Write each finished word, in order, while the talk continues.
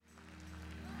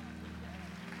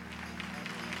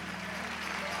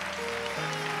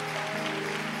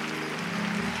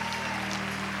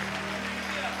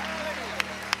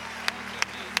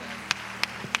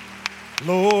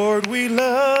Lord, we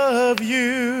love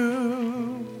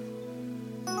you.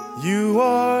 You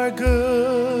are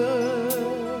good.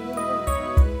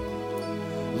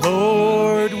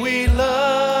 Lord, we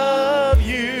love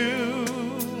you.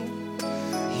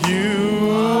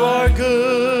 You are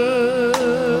good.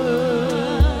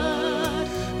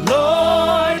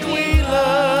 Lord, we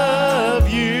love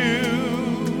you.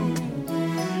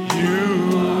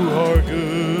 You are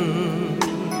good.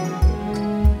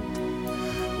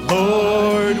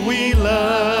 Lord, we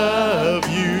love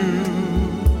you.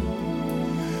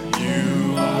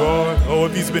 You are. Oh,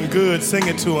 if he's been good, sing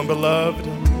it to him, beloved.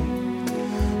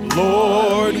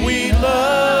 Lord, we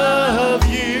love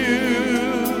you.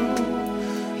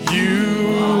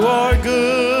 You are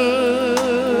good.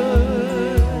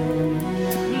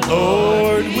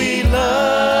 Lord, we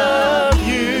love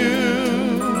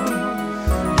you.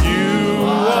 You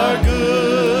are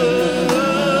good.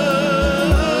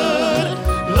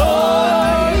 Lord,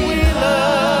 we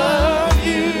love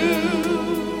you.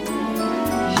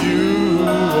 You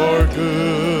are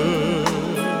good.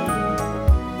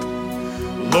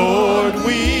 Lord,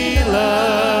 we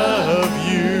love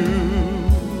you.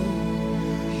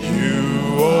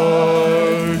 You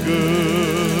are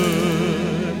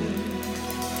good.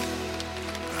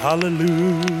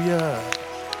 Hallelujah.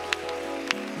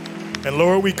 And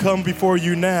Lord, we come before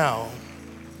you now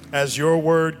as your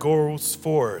word goes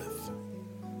forth.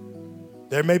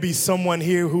 There may be someone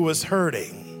here who is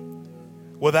hurting,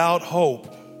 without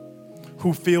hope,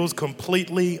 who feels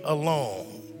completely alone.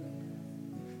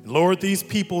 Lord, these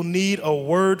people need a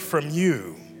word from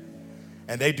you,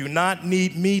 and they do not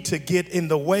need me to get in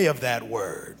the way of that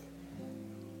word.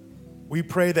 We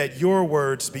pray that your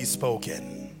words be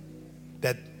spoken,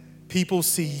 that people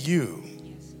see you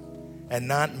and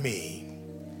not me.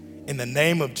 In the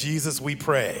name of Jesus we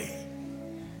pray.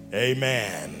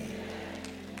 Amen.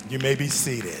 You may be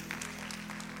seated.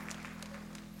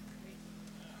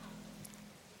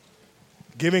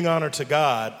 Giving honor to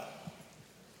God,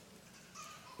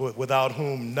 without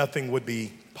whom nothing would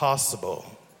be possible,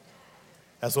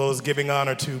 as well as giving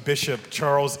honor to Bishop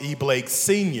Charles E. Blake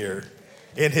Sr.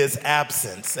 in his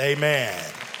absence. Amen.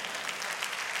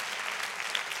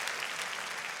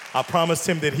 I promised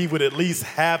him that he would at least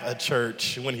have a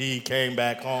church when he came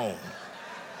back home,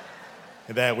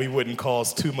 and that we wouldn't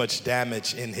cause too much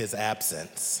damage in his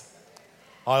absence.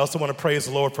 I also want to praise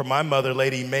the Lord for my mother,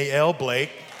 Lady May L. Blake.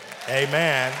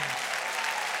 Amen.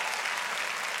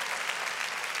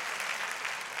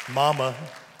 Mama,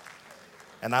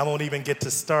 and I won't even get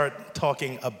to start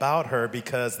talking about her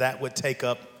because that would take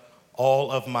up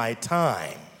all of my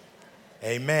time.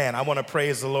 Amen. I want to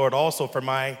praise the Lord also for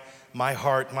my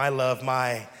heart, my love,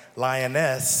 my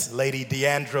lioness, Lady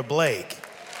Deandra Blake.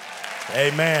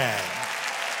 Amen.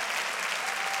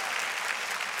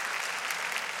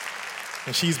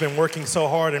 And she's been working so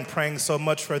hard and praying so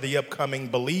much for the upcoming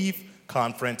Believe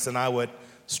conference, and I would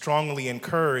strongly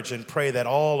encourage and pray that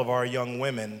all of our young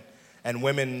women and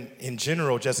women in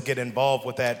general just get involved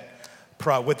with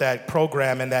that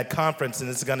program and that conference, and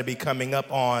it's going to be coming up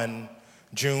on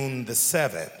June the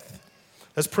 7th.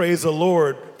 Let's praise the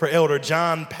Lord for Elder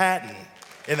John Patton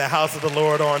in the house of the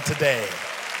Lord on today.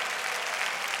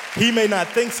 He may not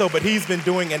think so, but he's been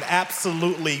doing an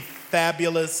absolutely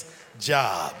fabulous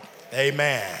job.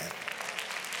 Amen.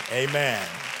 Amen.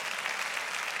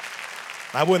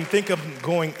 I wouldn't think of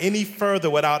going any further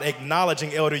without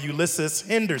acknowledging Elder Ulysses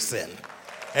Henderson,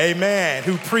 amen,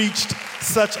 who preached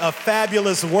such a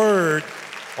fabulous word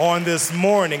on this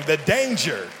morning, the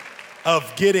danger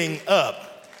of getting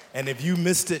up. And if you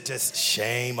missed it, just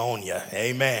shame on you,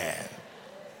 amen.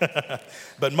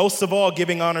 But most of all,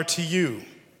 giving honor to you,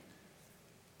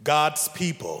 God's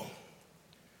people.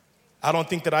 I don't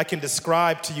think that I can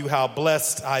describe to you how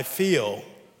blessed I feel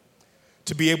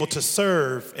to be able to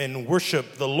serve and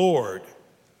worship the Lord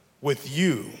with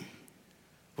you,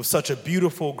 with such a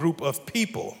beautiful group of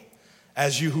people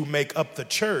as you who make up the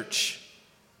church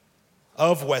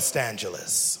of West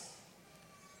Angeles.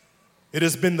 It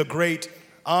has been the great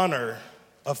honor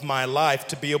of my life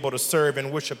to be able to serve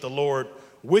and worship the Lord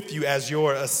with you as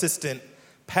your assistant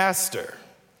pastor.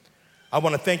 I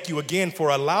want to thank you again for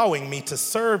allowing me to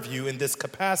serve you in this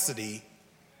capacity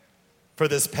for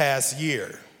this past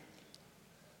year.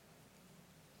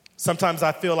 Sometimes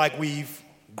I feel like we've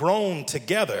grown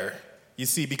together, you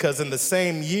see, because in the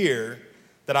same year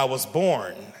that I was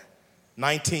born,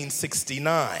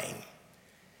 1969,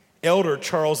 Elder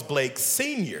Charles Blake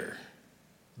Sr.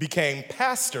 became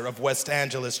pastor of West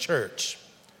Angeles Church.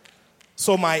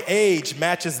 So my age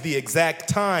matches the exact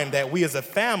time that we as a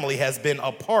family has been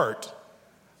a part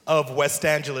of West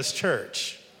Angeles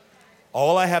Church.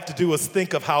 All I have to do is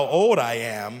think of how old I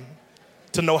am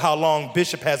to know how long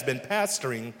Bishop has been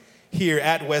pastoring here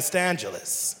at West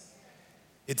Angeles.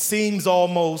 It seems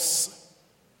almost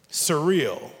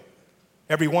surreal.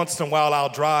 Every once in a while, I'll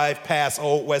drive past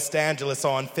old West Angeles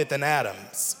on 5th and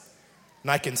Adams,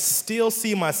 and I can still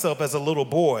see myself as a little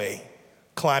boy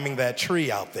climbing that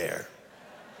tree out there.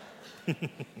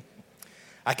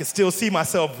 I can still see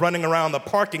myself running around the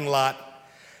parking lot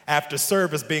after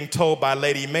service being told by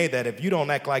Lady May that if you don't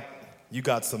act like you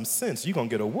got some sense, you're going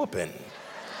to get a whooping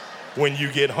when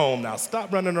you get home. Now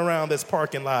stop running around this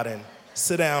parking lot and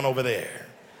sit down over there.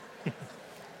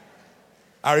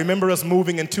 I remember us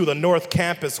moving into the North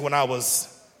Campus when I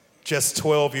was just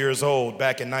 12 years old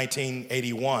back in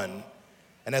 1981.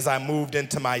 And as I moved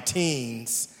into my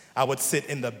teens, I would sit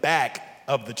in the back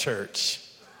of the church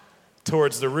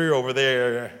towards the rear over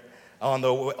there on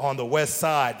the west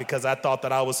side because I thought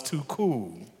that I was too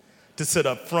cool to sit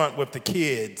up front with the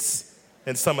kids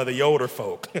and some of the older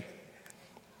folk.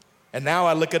 And now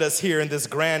I look at us here in this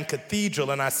grand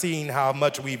cathedral and I see how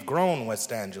much we've grown,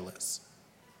 West Angeles.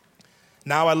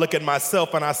 Now I look at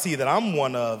myself and I see that I'm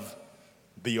one of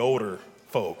the older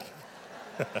folk.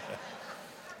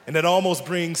 And it almost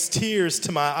brings tears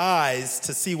to my eyes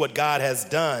to see what God has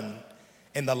done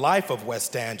in the life of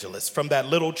West Angeles, from that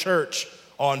little church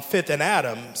on 5th and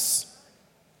Adams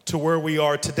to where we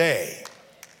are today.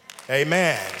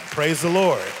 Amen. Praise the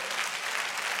Lord.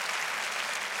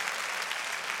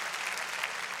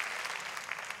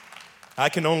 I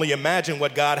can only imagine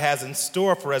what God has in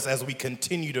store for us as we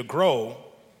continue to grow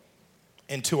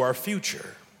into our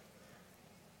future.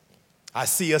 I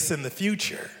see us in the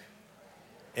future,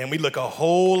 and we look a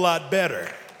whole lot better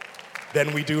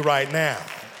than we do right now.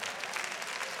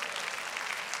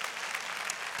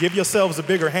 Give yourselves a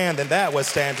bigger hand than that,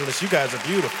 West Angeles. You guys are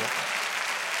beautiful.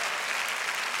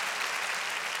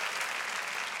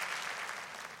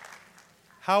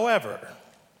 However,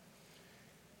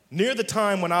 near the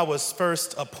time when I was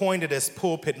first appointed as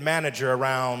pulpit manager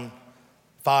around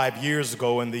 5 years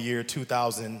ago in the year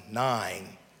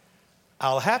 2009,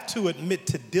 I'll have to admit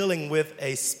to dealing with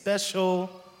a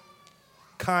special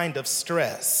kind of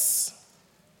stress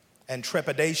and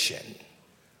trepidation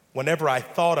whenever I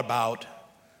thought about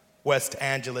West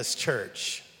Angeles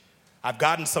Church. I've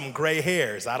gotten some gray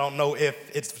hairs. I don't know if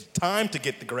it's time to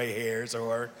get the gray hairs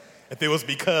or if it was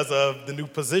because of the new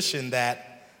position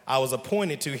that I was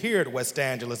appointed to here at West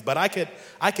Angeles, but I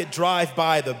could drive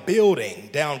by the building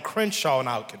down Crenshaw and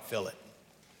I could feel it.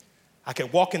 I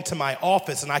could walk into my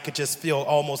office and I could just feel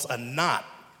almost a knot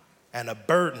and a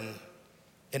burden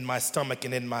in my stomach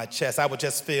and in my chest. I would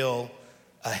just feel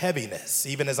a heaviness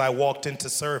even as I walked into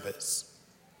service.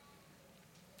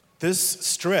 This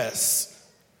stress,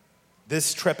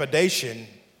 this trepidation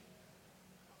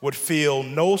would feel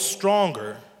no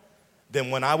stronger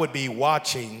than when I would be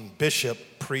watching Bishop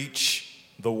preach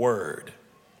the word.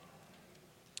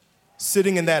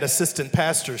 Sitting in that assistant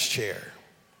pastor's chair,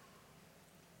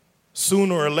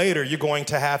 sooner or later you're going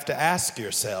to have to ask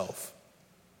yourself,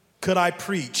 could I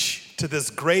preach to this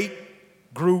great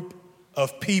group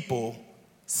of people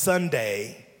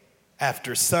Sunday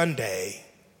after Sunday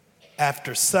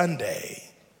after Sunday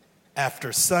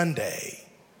after Sunday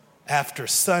after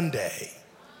Sunday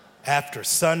after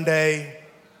Sunday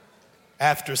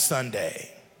after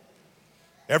Sunday?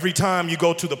 Every time you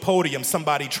go to the podium,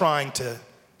 somebody trying to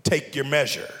take your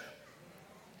measure,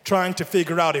 trying to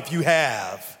figure out if you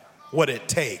have what it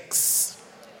takes,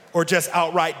 or just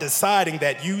outright deciding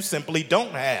that you simply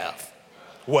don't have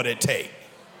what it takes.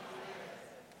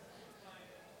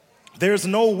 There's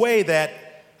no way that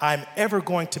I'm ever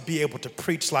going to be able to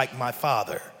preach like my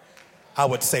father, I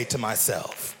would say to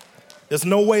myself. There's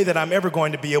no way that I'm ever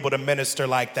going to be able to minister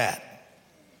like that.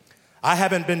 I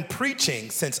haven't been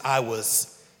preaching since I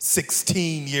was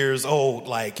 16 years old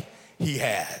like he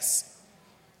has.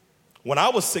 When I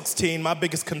was 16, my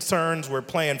biggest concerns were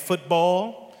playing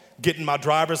football, getting my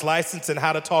driver's license, and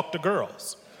how to talk to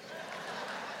girls.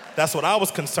 That's what I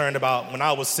was concerned about when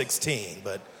I was 16.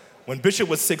 But when Bishop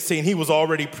was 16, he was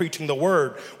already preaching the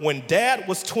word. When Dad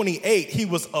was 28, he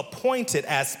was appointed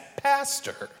as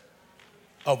pastor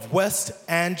of West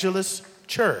Angeles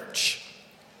Church.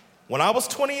 When I was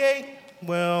 28,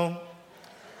 well,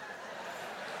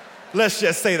 let's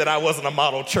just say that I wasn't a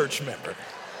model church member.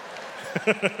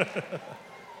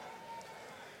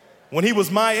 When he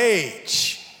was my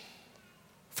age,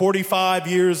 45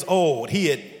 years old, he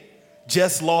had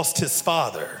just lost his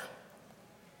father,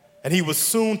 and he was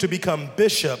soon to become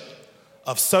bishop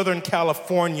of Southern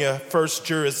California First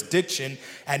Jurisdiction,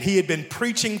 and he had been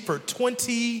preaching for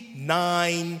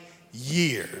 29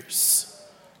 years,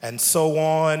 and so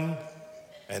on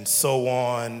and so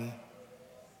on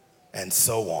and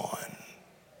so on.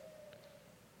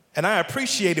 And I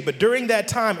appreciate it, but during that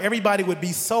time, everybody would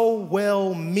be so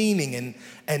well-meaning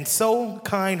and so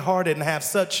kind-hearted and have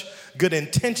such good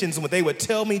intentions when they would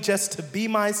tell me just to be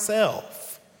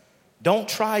myself. Don't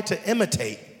try to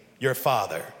imitate your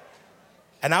father.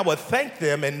 And I would thank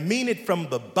them and mean it from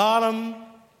the bottom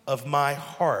of my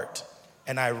heart.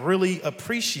 And I really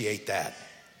appreciate that.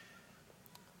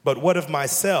 But what if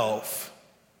myself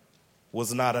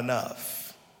was not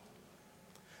enough?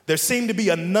 There seemed to be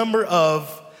a number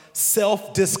of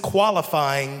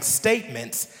self-disqualifying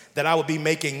statements that I would be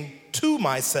making to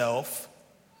myself,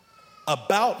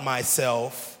 about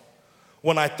myself,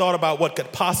 when I thought about what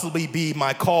could possibly be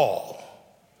my call,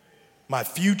 my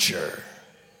future,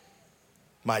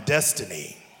 my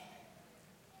destiny.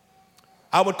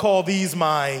 I would call these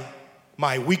my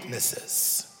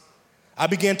weaknesses. I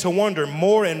began to wonder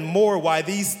more and more why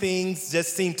these things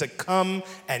just seemed to come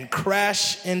and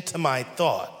crash into my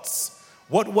thoughts.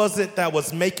 What was it that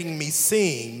was making me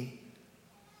seem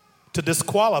to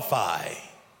disqualify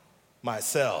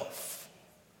myself?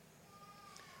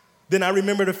 Then I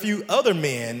remembered a few other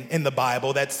men in the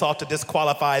Bible that sought to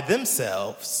disqualify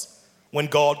themselves when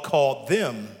God called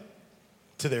them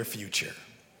to their future.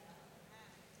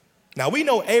 Now we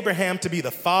know Abraham to be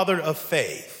the father of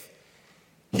faith,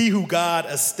 he who God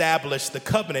established the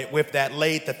covenant with that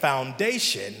laid the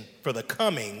foundation for the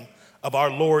coming of our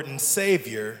Lord and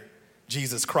Savior,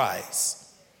 Jesus Christ.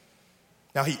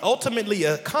 Now, he ultimately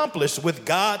accomplished with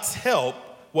God's help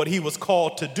what he was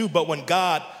called to do. But when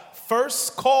God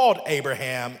first called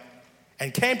Abraham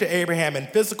and came to Abraham in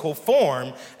physical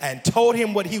form and told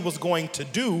him what he was going to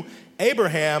do,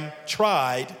 Abraham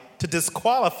tried to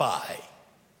disqualify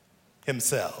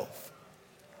himself.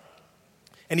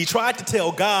 And he tried to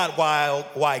tell God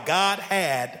why God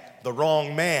had the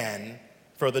wrong man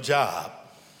for the job.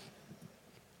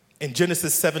 In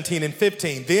Genesis 17 and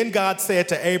 15, then God said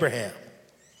to Abraham,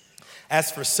 as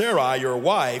for Sarai, your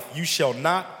wife, you shall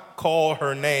not call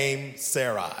her name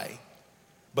Sarai,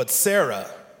 but Sarah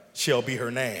shall be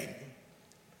her name.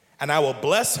 And I will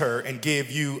bless her and give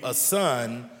you a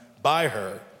son by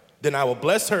her. Then I will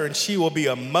bless her, and she will be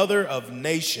a mother of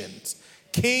nations.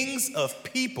 Kings of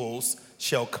peoples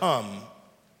shall come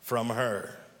from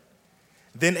her.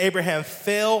 Then Abraham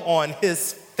fell on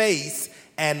his face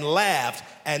and laughed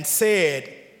and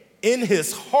said, in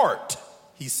his heart,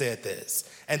 he said this,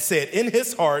 and said, in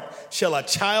his heart shall a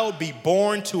child be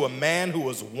born to a man who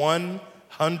was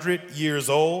 100 years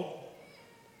old?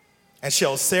 And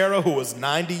shall Sarah, who was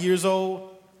 90 years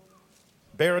old,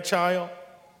 bear a child?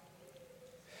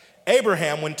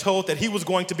 Abraham, when told that he was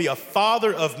going to be a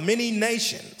father of many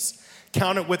nations,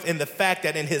 counted within the fact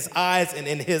that in his eyes and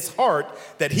in his heart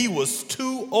that he was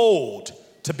too old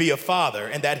to be a father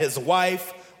and that his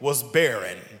wife was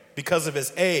barren. Because of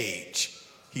his age,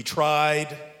 he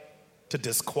tried to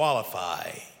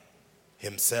disqualify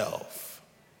himself.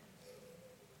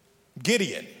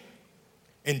 Gideon.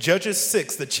 In Judges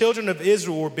 6, the children of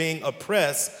Israel were being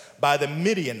oppressed by the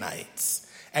Midianites,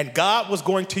 and God was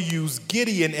going to use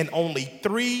Gideon and only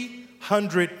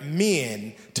 300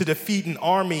 men to defeat an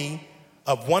army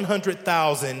of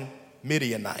 100,000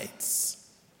 Midianites.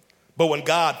 But when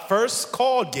God first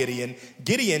called Gideon,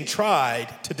 Gideon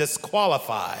tried to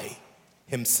disqualify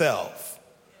himself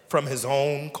from his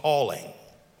own calling.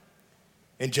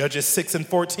 In Judges 6 and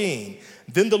 14,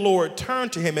 then the Lord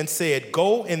turned to him and said,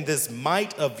 go in this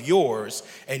might of yours,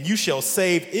 and you shall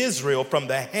save Israel from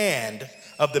the hand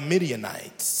of the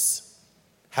Midianites.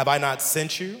 Have I not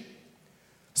sent you?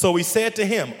 So he said to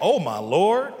him, oh, my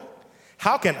Lord,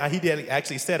 how can I, he did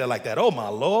actually said it like that, oh, my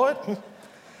Lord,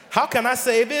 how can I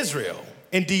save Israel?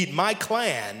 Indeed, my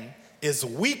clan is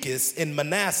weakest in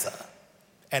Manasseh,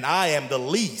 and I am the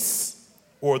least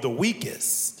or the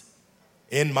weakest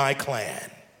in my clan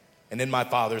and in my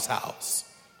father's house.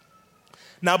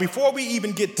 Now, before we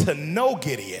even get to know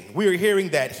Gideon, we're hearing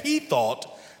that he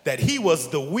thought that he was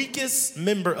the weakest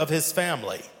member of his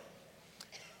family.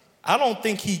 I don't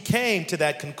think he came to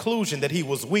that conclusion that he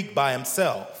was weak by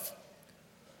himself.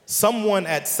 Someone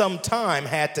at some time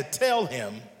had to tell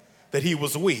him that he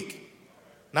was weak.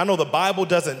 And I know the Bible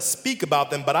doesn't speak about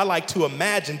them, but I like to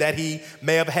imagine that he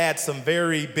may have had some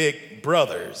very big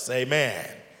brothers. Amen.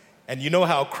 And you know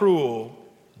how cruel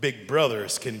big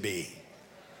brothers can be.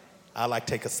 I like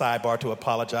to take a sidebar to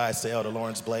apologize to Elder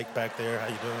Lawrence Blake back there. How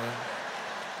you doing?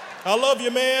 I love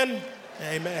you, man.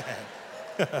 Amen.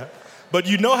 But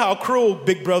you know how cruel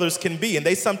big brothers can be, and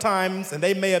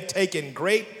they may have taken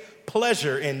great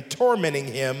pleasure in tormenting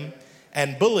him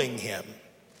and bullying him.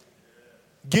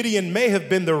 Gideon may have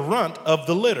been the runt of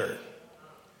the litter.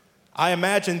 I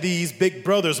imagine these big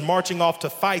brothers marching off to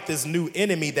fight this new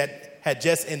enemy that had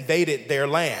just invaded their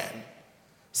land.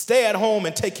 Stay at home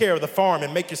and take care of the farm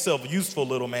and make yourself useful,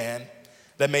 little man,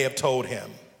 they may have told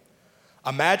him.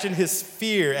 Imagine his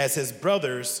fear as his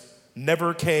brothers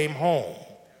never came home,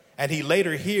 and he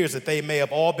later hears that they may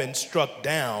have all been struck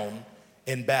down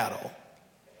in battle.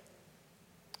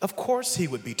 Of course he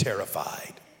would be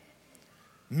terrified.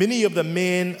 Many of the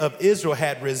men of Israel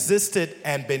had resisted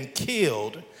and been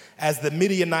killed as the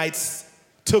Midianites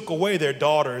took away their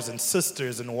daughters and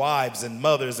sisters and wives and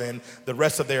mothers and the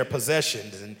rest of their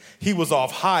possessions. And he was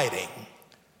off hiding,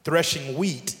 threshing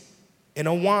wheat in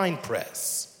a wine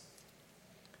press.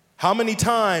 How many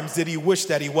times did he wish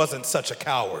that he wasn't such a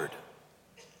coward?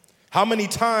 How many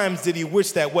times did he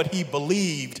wish that what he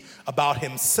believed about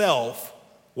himself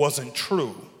wasn't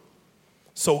true?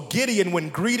 So Gideon, when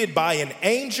greeted by an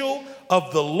angel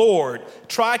of the Lord,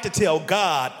 tried to tell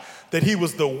God that he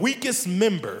was the weakest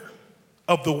member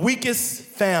of the weakest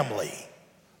family,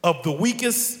 of the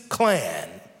weakest clan,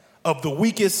 of the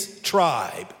weakest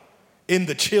tribe in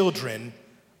the children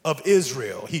of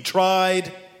Israel. He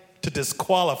tried to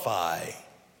disqualify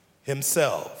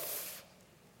himself.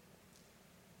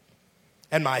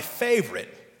 And my favorite,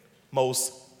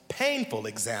 most painful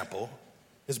example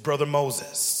is Brother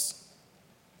Moses.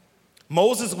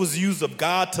 Moses was used of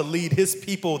God to lead his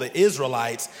people, the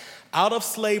Israelites, out of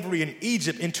slavery in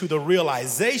Egypt into the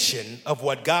realization of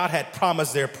what God had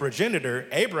promised their progenitor,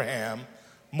 Abraham,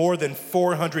 more than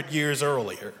 400 years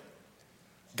earlier.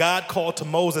 God called to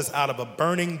Moses out of a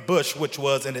burning bush, which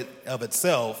was in it of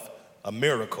itself a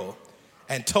miracle,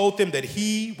 and told them that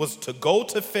he was to go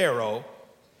to Pharaoh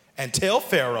and tell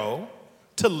Pharaoh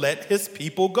to let his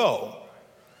people go.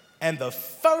 And the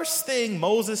first thing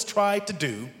Moses tried to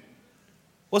do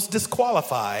was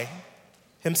disqualify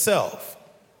himself.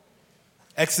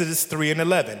 Exodus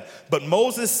 3:11. But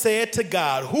Moses said to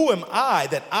God, "Who am I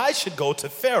that I should go to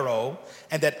Pharaoh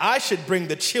and that I should bring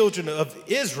the children of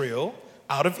Israel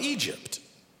out of Egypt?"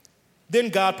 Then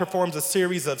God performs a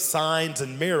series of signs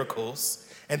and miracles.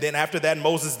 And then after that,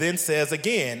 Moses then says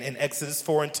again in Exodus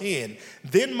 4:10,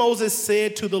 "Then Moses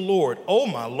said to the Lord, 'O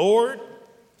my Lord,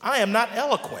 I am not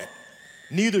eloquent,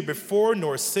 neither before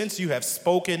nor since you have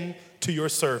spoken to your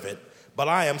servant, but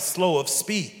I am slow of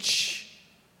speech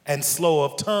and slow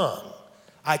of tongue.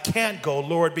 I can't go,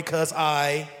 Lord, because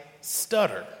I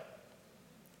stutter.'"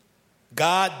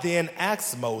 God then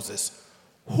asks Moses,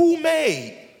 "Who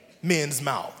made men's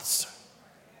mouths?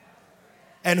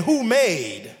 And who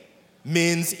made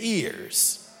men's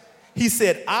ears?" He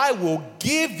said, "I will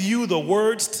give you the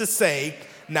words to say.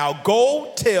 Now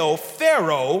go tell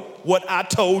Pharaoh what I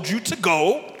told you to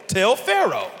go tell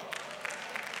Pharaoh."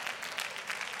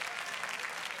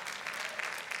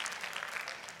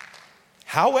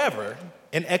 However,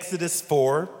 in Exodus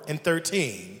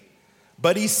 4:13,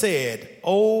 but he said,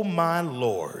 "O my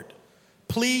Lord,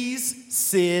 please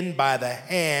send by the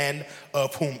hand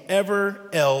of whomever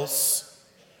else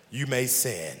you may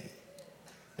send."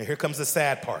 Now here comes the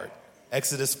sad part.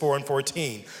 Exodus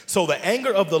 4:14. So the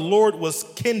anger of the Lord was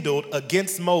kindled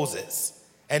against Moses,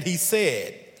 and he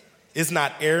said, "Is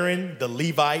not Aaron the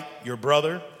Levite your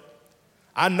brother?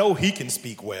 I know he can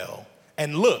speak well.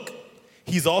 And look,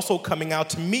 he's also coming out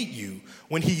to meet you.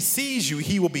 When he sees you,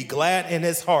 he will be glad in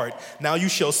his heart. Now you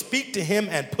shall speak to him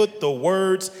and put the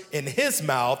words in his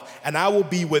mouth, and I will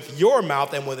be with your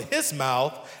mouth and with his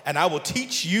mouth, and I will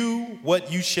teach you what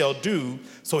you shall do.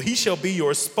 So he shall be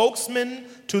your spokesman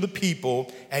to the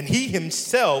people, and he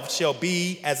himself shall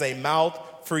be as a mouth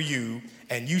for you,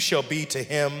 and you shall be to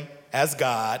him as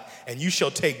God, and you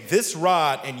shall take this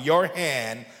rod in your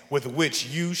hand with which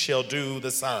you shall do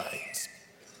the signs."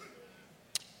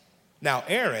 Now,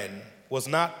 Aaron was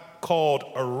not called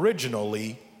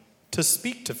originally to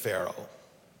speak to Pharaoh.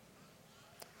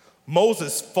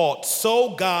 Moses fought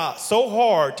so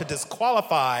hard to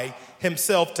disqualify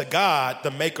himself to God,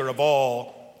 the maker of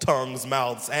all tongues,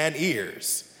 mouths, and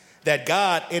ears, that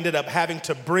God ended up having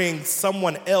to bring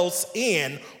someone else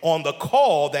in on the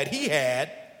call that he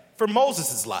had for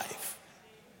Moses' life.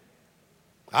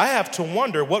 I have to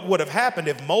wonder what would have happened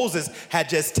if Moses had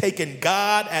just taken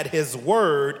God at his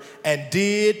word and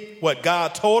did what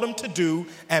God told him to do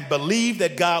and believed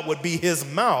that God would be his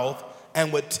mouth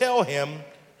and would tell him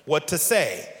what to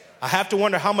say. I have to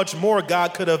wonder how much more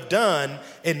God could have done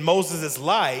in Moses'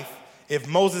 life if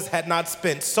Moses had not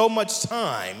spent so much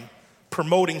time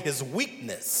promoting his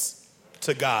weakness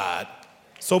to God,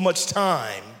 so much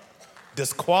time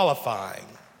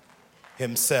disqualifying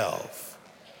himself.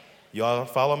 Y'all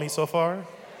follow me so far?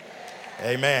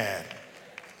 Amen.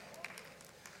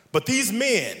 But these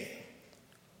men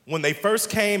when they first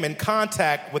came in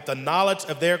contact with the knowledge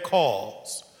of their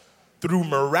cause, through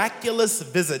miraculous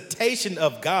visitation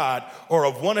of God or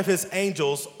of one of his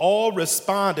angels, all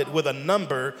responded with a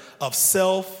number of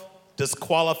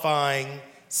self-disqualifying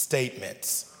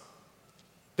statements.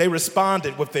 They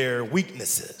responded with their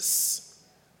weaknesses,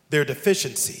 their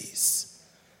deficiencies.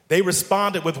 They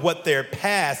responded with what their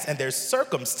past and their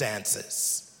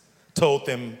circumstances told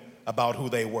them about who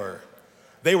they were.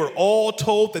 They were all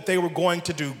told that they were going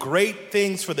to do great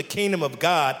things for the kingdom of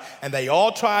God, and they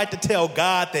all tried to tell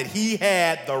God that he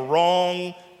had the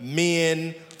wrong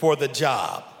men for the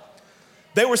job.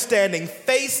 They were standing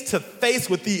face to face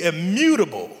with the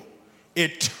immutable,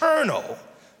 eternal,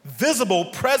 visible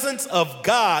presence of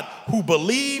God who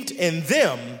believed in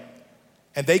them,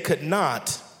 and they could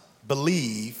not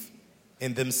believe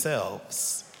in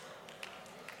themselves.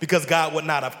 Because God would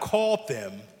not have called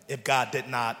them if God did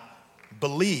not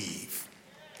believe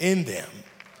in them.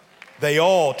 They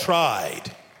all tried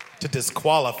to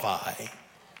disqualify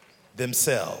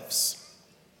themselves.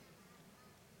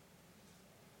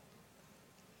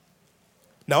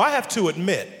 Now, I have to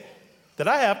admit that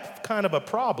I have kind of a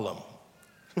problem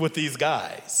with these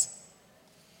guys.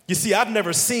 You see, I've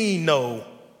never seen no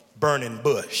burning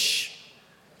bush.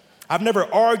 I've never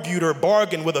argued or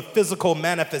bargained with a physical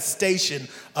manifestation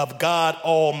of God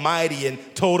Almighty and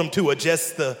told him to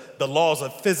adjust the laws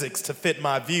of physics to fit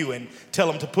my view and tell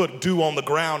him to put dew on the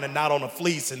ground and not on a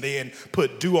fleece and then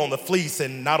put dew on the fleece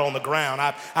and not on the ground.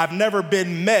 I've never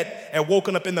been met and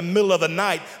woken up in the middle of the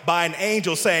night by an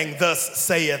angel saying, "Thus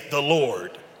saith the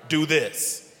Lord, do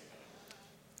this."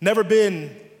 Never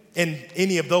been in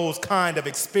any of those kind of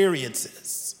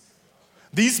experiences.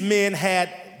 These men had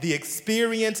the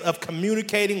experience of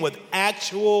communicating with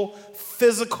actual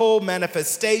physical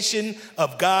manifestation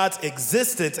of God's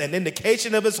existence and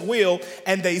indication of his will,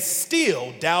 and they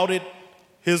still doubted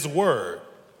his word.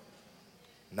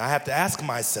 And I have to ask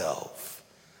myself,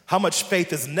 how much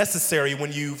faith is necessary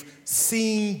when you've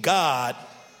seen God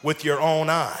with your own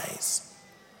eyes?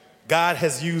 God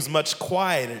has used much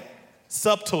quieter,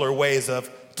 subtler ways of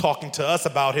talking to us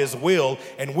about his will,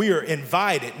 and we are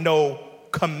invited, no,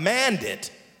 commanded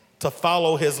to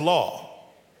follow his law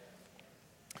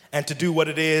and to do what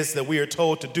it is that we are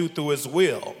told to do through his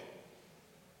will.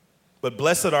 But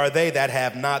blessed are they that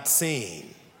have not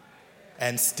seen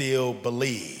and still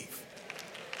believe.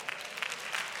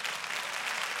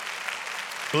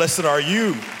 Blessed are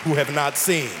you who have not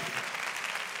seen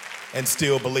and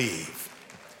still believe.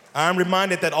 I'm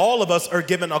reminded that all of us are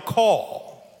given a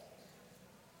call.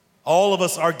 All of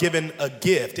us are given a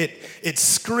gift. It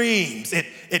screams,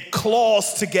 it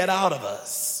claws to get out of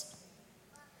us.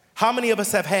 How many of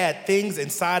us have had things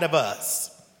inside of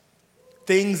us,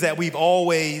 things that we've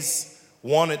always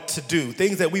wanted to do,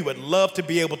 things that we would love to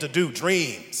be able to do,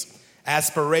 dreams,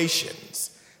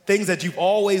 aspirations, things that you've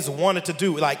always wanted to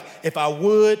do? Like, if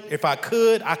I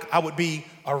could, I would be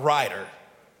a writer.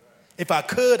 If I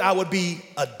could, I would be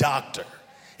a doctor.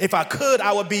 If I could,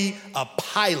 I would be a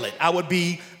pilot. I would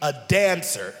be a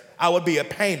dancer. I would be a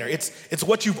painter. It's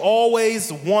what you've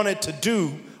always wanted to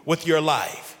do with your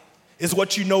life. It's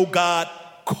what you know God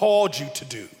called you to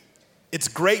do. Its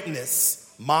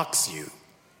greatness mocks you.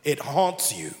 It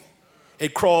haunts you.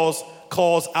 It calls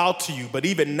out to you. But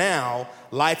even now,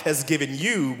 life has given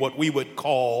you what we would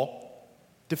call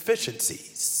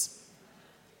deficiencies,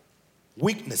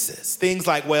 weaknesses. Things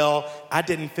like, well, I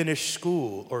didn't finish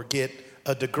school or get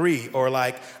a degree, or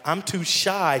like, I'm too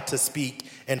shy to speak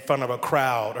in front of a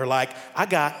crowd, or like, I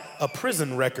got a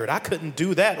prison record, I couldn't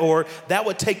do that, or that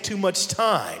would take too much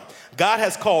time. God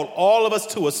has called all of us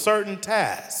to a certain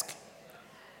task.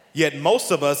 Yet most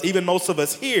of us, even most of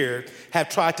us here, have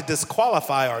tried to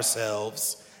disqualify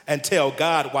ourselves and tell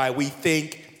God why we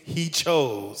think he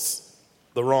chose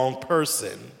the wrong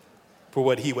person for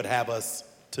what he would have us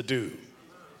to do.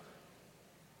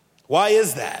 Why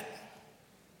is that?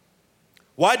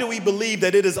 Why do we believe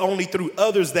that it is only through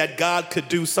others that God could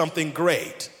do something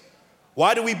great?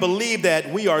 Why do we believe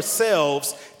that we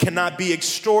ourselves cannot be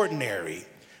extraordinary?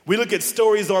 We look at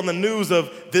stories on the news of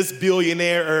this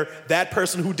billionaire or that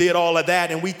person who did all of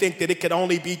that, and we think that it could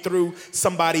only be through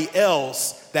somebody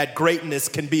else that greatness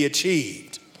can be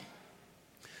achieved.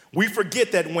 We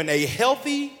forget that when a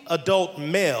healthy adult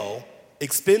male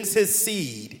expends his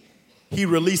seed, he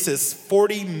releases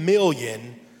 40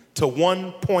 million to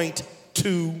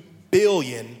 1.2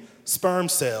 billion sperm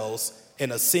cells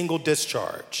in a single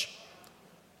discharge.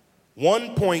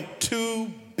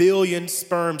 1.2 billion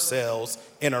sperm cells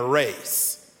in a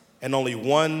race, and only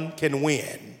one can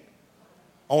win.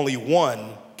 Only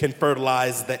one can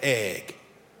fertilize the egg.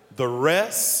 The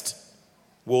rest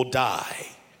will die.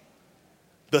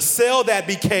 The cell that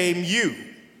became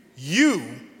you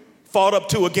fought up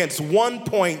to against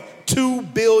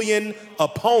 1.2 billion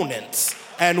opponents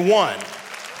and won.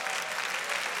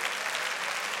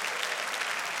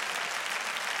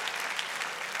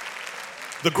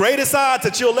 The greatest odds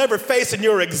that you'll ever face in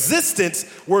your existence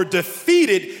were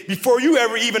defeated before you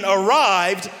ever even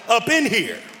arrived up in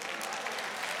here.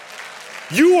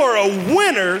 You are a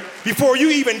winner before you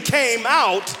even came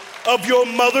out of your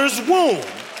mother's womb.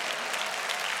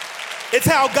 It's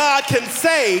how God can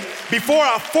say, before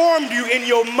I formed you in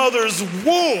your mother's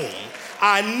womb,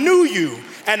 I knew you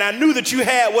and I knew that you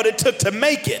had what it took to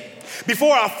make it.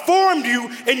 Before I formed you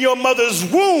in your mother's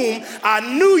womb, I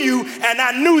knew you and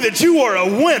I knew that you were a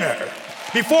winner.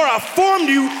 Before I formed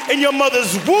you in your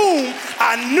mother's womb,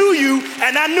 I knew you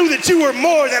and I knew that you were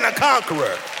more than a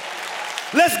conqueror.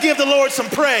 Let's give the Lord some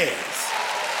praise.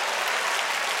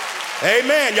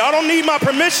 Amen. Y'all don't need my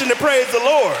permission to praise the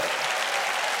Lord.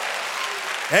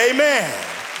 Amen.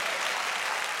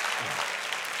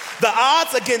 The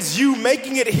odds against you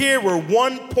making it here were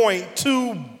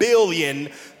 1.2 billion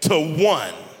to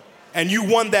 1. And you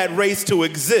won that race to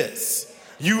exist.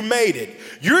 You made it.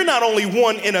 You're not only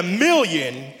one in a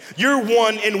million, you're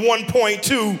one in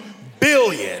 1.2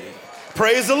 billion.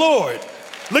 Praise the Lord.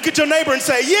 Look at your neighbor and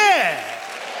say, yeah.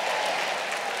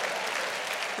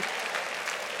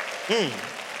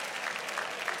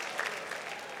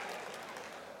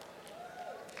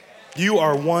 You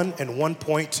are one in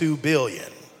 1.2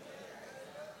 billion.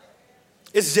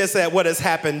 It's just that what has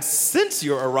happened since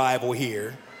your arrival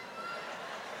here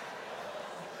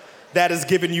that has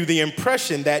given you the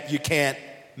impression that you can't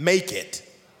make it,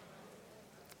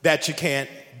 that you can't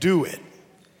do it.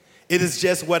 It is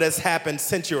just what has happened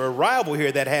since your arrival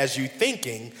here that has you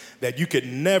thinking that you could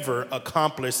never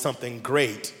accomplish something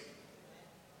great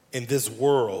in this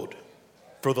world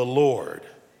for the Lord.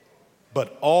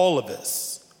 But all of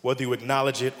us, whether you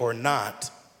acknowledge it or not,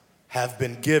 have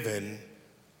been given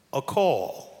a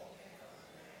call.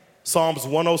 Psalms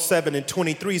 107 and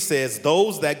 23 says,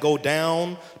 those that go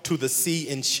down to the sea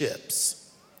in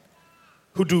ships,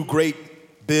 who do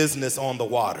great business on the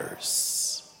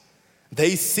waters,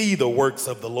 they see the works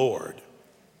of the Lord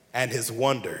and his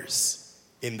wonders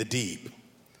in the deep.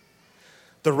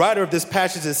 The writer of this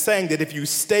passage is saying that if you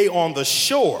stay on the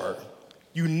shore,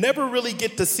 you never really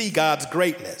get to see God's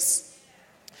greatness.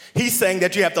 He's saying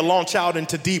that you have to launch out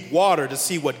into deep water to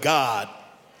see what God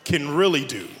can really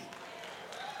do.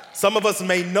 Some of us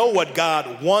may know what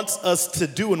God wants us to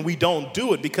do and we don't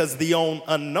do it because the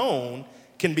unknown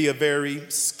can be a very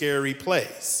scary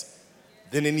place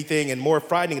than anything and more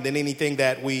frightening than anything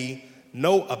that we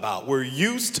know about. We're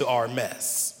used to our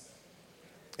mess.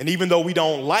 And even though we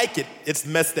don't like it, it's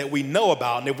mess that we know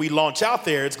about. And if we launch out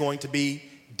there, it's going to be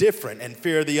different, and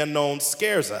fear of the unknown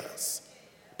scares us.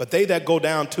 But they that go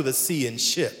down to the sea in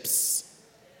ships,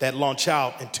 that launch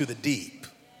out into the deep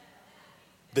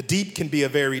can be a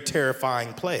very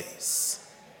terrifying place.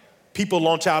 People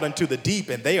launch out into the deep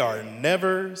and they are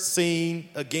never seen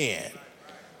again.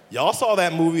 Y'all saw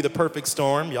that movie, The Perfect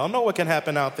Storm. Y'all know what can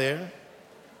happen out there.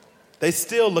 They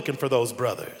still looking for those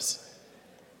brothers.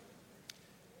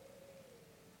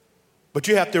 But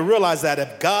you have to realize that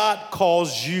if God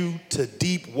calls you to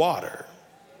deep water,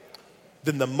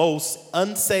 then the most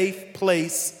unsafe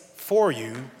place for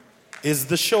you is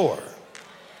the shore.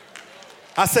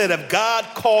 I said, if God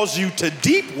calls you to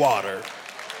deep water,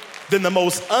 then the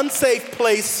most unsafe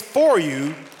place for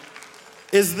you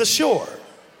is the shore.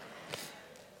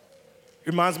 It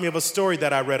reminds me of a story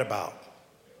that I read about.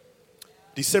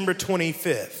 December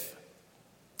 25th,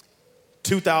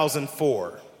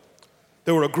 2004,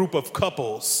 there were a group of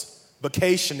couples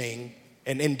vacationing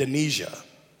in Indonesia.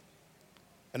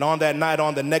 And on that night,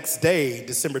 on the next day,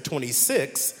 December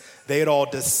 26th, they had all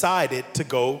decided to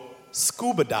go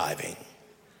scuba diving.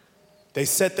 They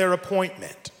set their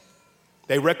appointment.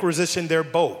 They requisitioned their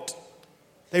boat.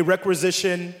 They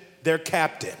requisitioned their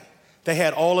captain. They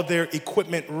had all of their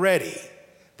equipment ready.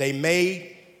 They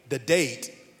made the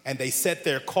date and they set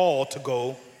their call to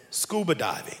go scuba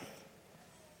diving.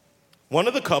 One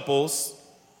of the couples,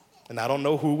 and I don't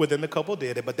know who within the couple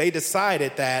did it, but they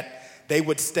decided that they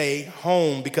would stay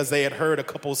home because they had heard a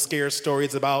couple scare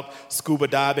stories about scuba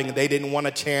diving and they didn't want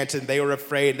a chance and they were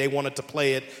afraid. They wanted to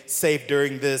play it safe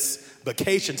during this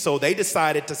vacation. So they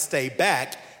decided to stay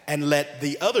back and let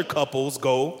the other couples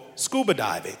go scuba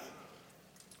diving.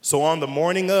 So on the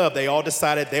morning of, they all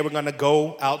decided they were going to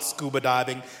go out scuba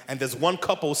diving, and this one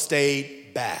couple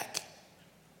stayed back.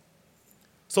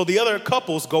 So the other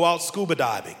couples go out scuba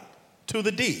diving to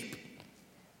the deep.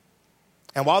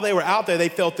 And while they were out there, they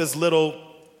felt this little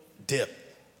dip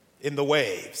in the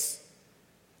waves.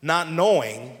 not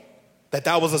knowing that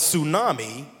that was a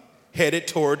tsunami headed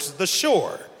towards the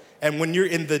shore. And when you're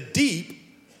in the deep,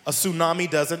 a tsunami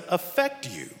doesn't affect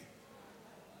you.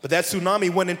 But that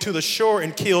tsunami went into the shore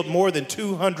and killed more than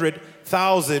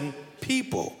 200,000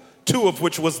 people, two of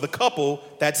which was the couple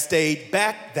that stayed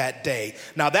back that day.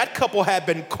 Now, that couple had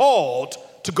been called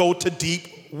to go to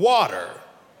deep water.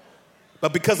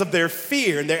 But because of their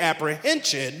fear and their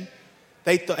apprehension,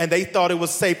 they thought it was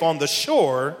safe on the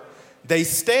shore, they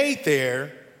stayed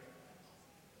there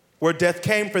where death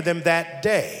came for them that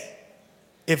day.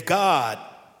 If God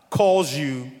calls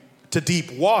you to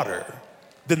deep water,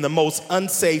 then the most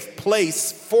unsafe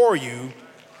place for you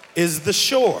is the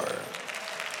shore.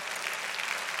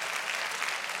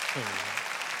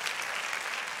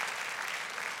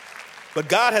 But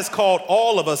God has called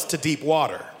all of us to deep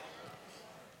water.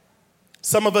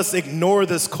 Some of us ignore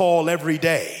this call every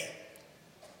day,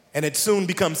 and it soon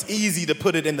becomes easy to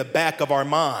put it in the back of our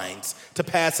minds, to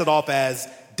pass it off as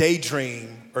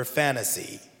daydream or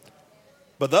fantasy.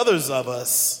 But others of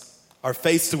us are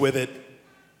faced with it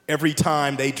every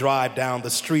time they drive down the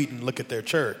street and look at their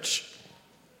church.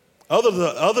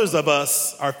 Others of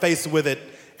us are faced with it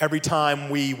every time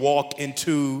we walk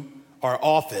into our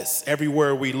office.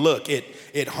 Everywhere we look,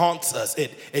 it haunts us.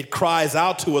 It cries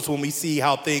out to us when we see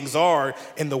how things are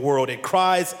in the world. It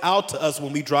cries out to us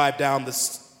when we drive down the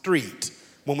street,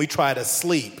 when we try to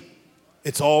sleep.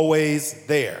 It's always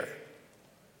there.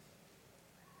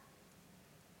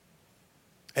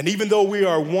 And even though we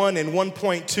are 1 in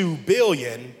 1.2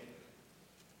 billion,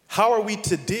 how are we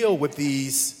to deal with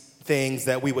these things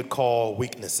that we would call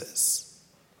weaknesses?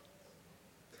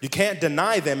 You can't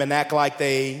deny them and act like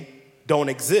they don't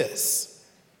exist.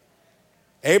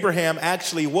 Abraham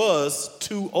actually was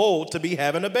too old to be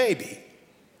having a baby.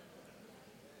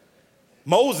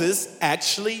 Moses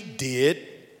actually did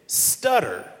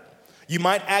stutter. You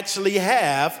might actually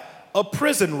have a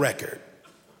prison record,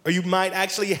 or you might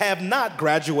actually have not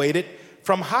graduated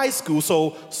from high school.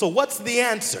 So what's the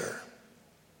answer?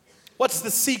 What's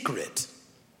the secret?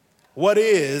 What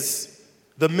is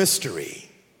the mystery?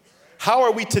 How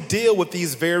are we to deal with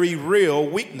these very real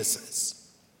weaknesses?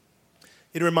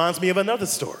 It reminds me of another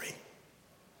story.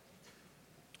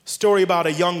 Story about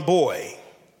a young boy,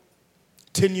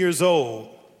 10 years old.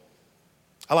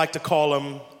 I like to call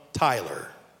him Tyler.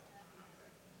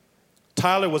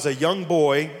 Tyler was a young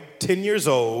boy, 10 years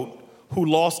old, who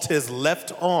lost his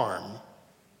left arm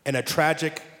in a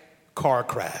tragic car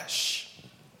crash,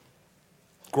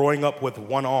 growing up with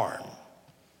one arm.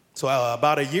 So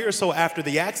about a year or so after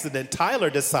the accident, Tyler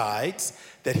decides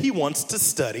that he wants to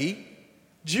study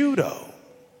judo,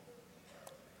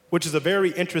 which is a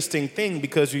very interesting thing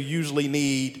because you usually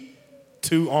need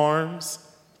 2 arms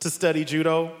to study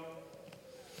judo.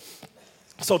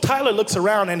 So Tyler looks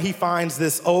around and he finds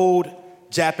this old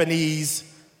Japanese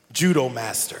judo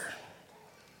master.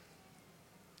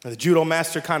 And the judo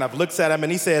master kind of looks at him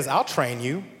and he says, "I'll train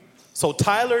you." So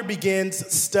Tyler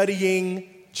begins studying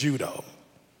judo.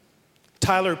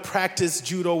 Tyler practiced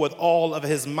judo with all of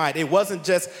his might. It wasn't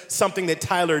just something that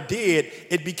Tyler did,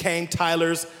 it became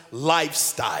Tyler's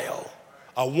lifestyle.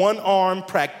 A one-armed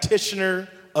practitioner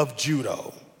of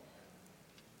judo.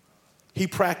 He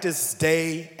practiced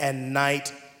day and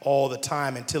night all the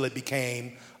time until it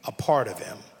became a part of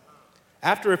him.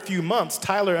 After a few months,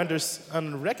 Tyler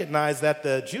recognized that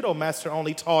the judo master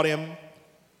only taught him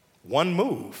one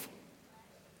move.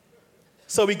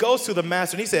 So he goes to the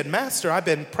master and he said, "Master, I've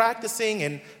been practicing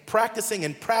and practicing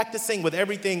and practicing with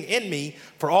everything in me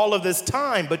for all of this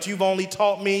time, but you've only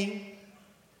taught me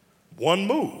one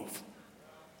move."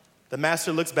 The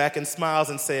master looks back and smiles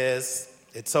and says,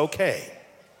 "It's okay.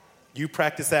 You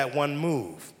practice that one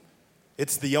move.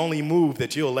 It's the only move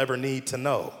that you'll ever need to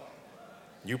know.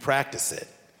 You practice it."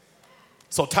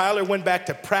 So Tyler went back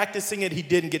to practicing it. He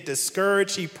didn't get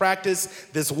discouraged. He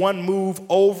practiced this one move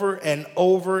over and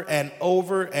over and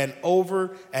over and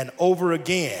over and over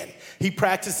again. He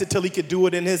practiced it till he could do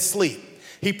it in his sleep.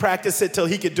 He practiced it till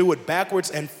he could do it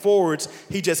backwards and forwards.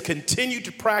 He just continued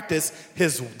to practice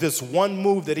this one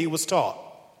move that he was taught.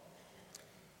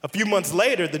 A few months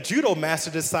later, the judo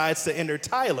master decides to enter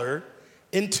Tyler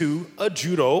into a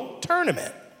judo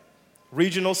tournament,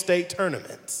 regional state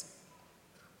tournaments.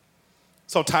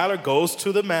 So Tyler goes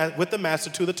to with the master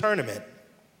to the tournament.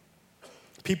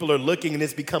 People are looking, and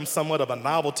it's become somewhat of a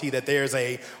novelty that there's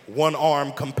a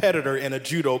one-armed competitor in a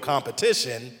judo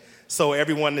competition. So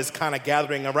everyone is kind of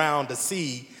gathering around to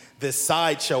see this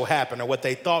sideshow happen, or what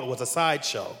they thought was a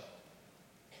sideshow.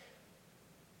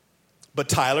 But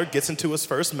Tyler gets into his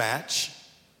first match,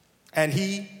 and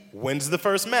he wins the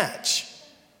first match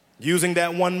using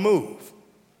that one move.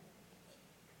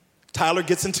 Tyler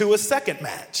gets into a second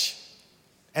match.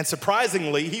 And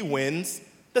surprisingly, he wins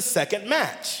the second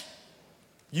match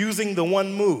using the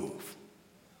one move.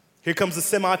 Here comes the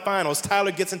semifinals.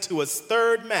 Tyler gets into his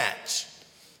third match,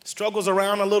 struggles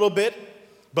around a little bit,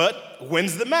 but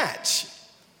wins the match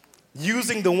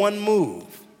using the one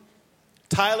move.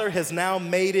 Tyler has now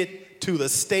made it to the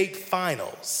state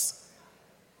finals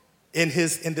in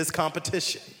this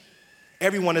competition.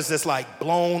 Everyone is just like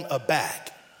blown aback.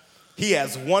 He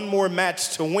has one more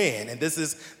match to win, and this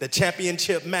is the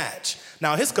championship match.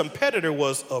 Now, his competitor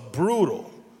was a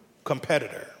brutal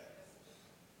competitor,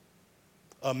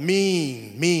 a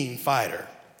mean fighter.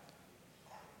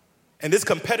 And this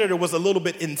competitor was a little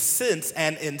bit incensed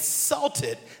and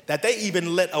insulted that they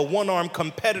even let a one-armed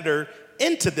competitor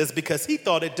into this because he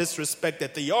thought it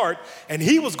disrespected the art, and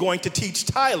he was going to teach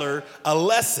Tyler a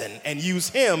lesson and use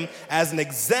him as an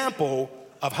example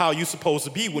of how you're supposed to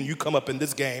be when you come up in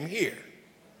this game here.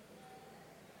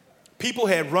 People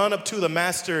had run up to the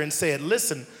master and said,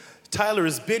 listen, Tyler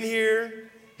has been here.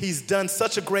 He's done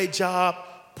such a great job.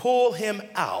 Pull him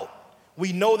out.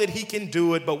 We know that he can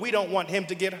do it, but we don't want him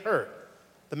to get hurt.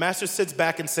 The master sits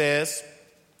back and says,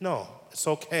 no, it's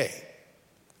okay.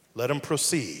 Let him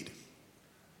proceed.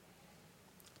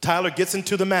 Tyler gets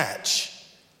into the match,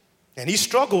 and he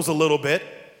struggles a little bit,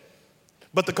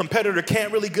 but the competitor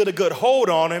can't really get a good hold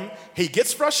on him. He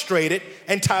gets frustrated,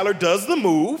 and Tyler does the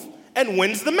move and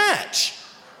wins the match.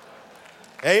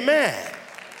 Amen.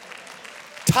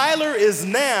 Tyler is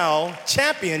now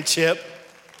championship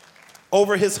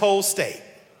over his whole state.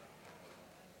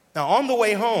 Now, on the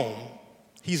way home,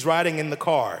 he's riding in the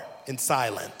car in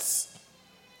silence.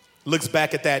 Looks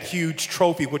back at that huge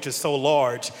trophy, which is so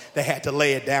large, they had to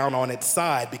lay it down on its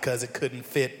side because it couldn't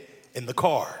fit in the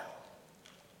car.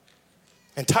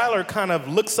 And Tyler kind of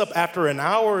looks up after an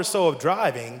hour or so of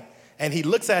driving, and he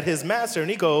looks at his master and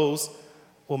he goes,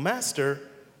 well, master,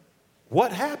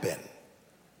 what happened?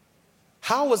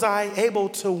 How was I able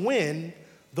to win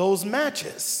those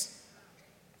matches?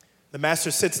 The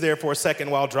master sits there for a second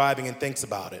while driving and thinks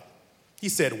about it. He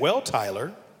said, well,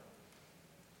 Tyler,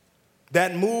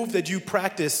 that move that you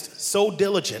practiced so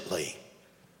diligently,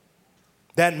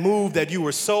 that move that you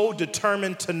were so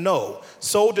determined to know,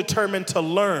 so determined to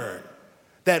learn,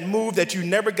 that move that you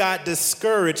never got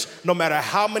discouraged no matter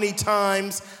how many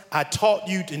times I taught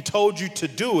you and told you to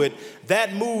do it,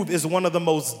 that move is one of the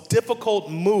most difficult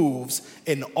moves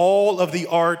in all of the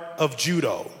art of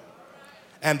judo.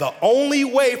 And the only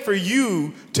way for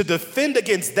you to defend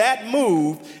against that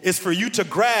move is for you to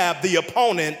grab the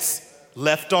opponent's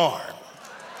left arm.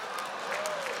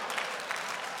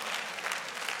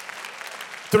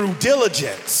 Through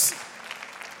diligence,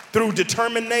 through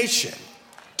determination,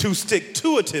 to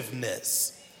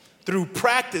stick-to-itiveness, through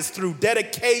practice, through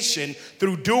dedication,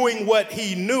 through doing what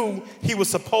he knew he was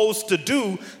supposed to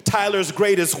do, Tyler's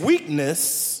greatest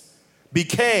weakness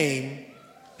became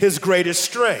his greatest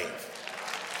strength.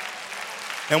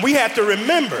 And we have to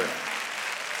remember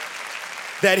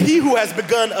that he who has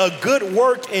begun a good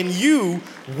work in you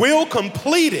will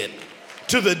complete it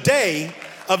to the day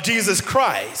of Jesus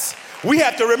Christ. We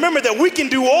have to remember that we can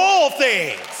do all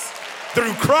things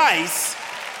through Christ,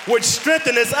 which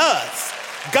strengthens us.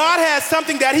 God has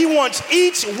something that he wants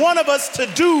each one of us to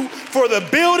do for the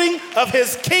building of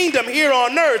his kingdom here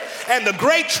on earth. And the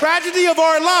great tragedy of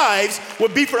our lives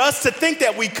would be for us to think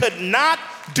that we could not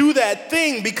do that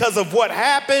thing because of what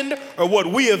happened or what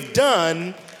we have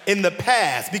done in the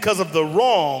past, because of the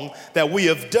wrong that we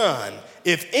have done.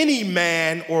 If any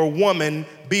man or woman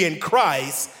be in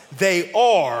Christ, they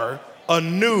are a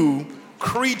new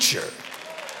creature.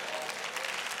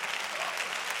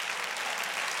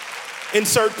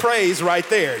 Insert praise right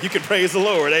there. You can praise the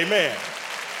Lord. Amen.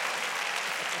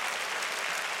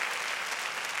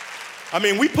 I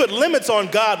mean, we put limits on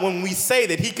God when we say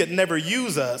that he could never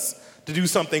use us to do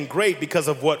something great because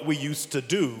of what we used to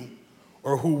do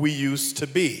or who we used to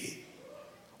be,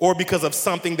 or because of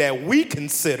something that we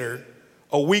consider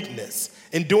a weakness.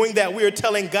 In doing that, we are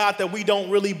telling God that we don't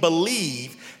really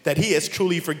believe that he has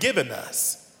truly forgiven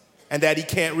us and that he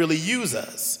can't really use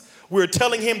us. We're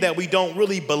telling him that we don't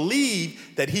really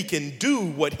believe that he can do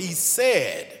what he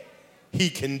said he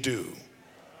can do.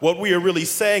 What we are really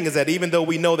saying is that even though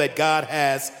we know that God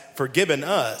has forgiven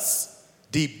us,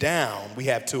 deep down we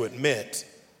have to admit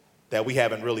that we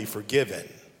haven't really forgiven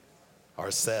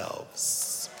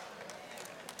ourselves.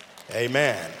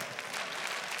 Amen.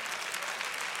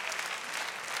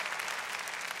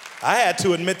 I had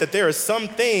to admit that there are some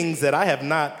things that I have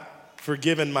not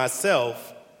forgiven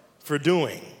myself for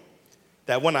doing.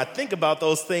 That when I think about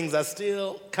those things, I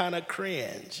still kind of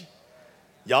cringe.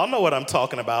 Y'all know what I'm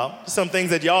talking about. Some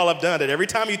things that y'all have done that every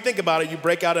time you think about it, you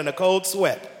break out in a cold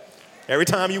sweat. Every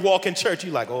time you walk in church,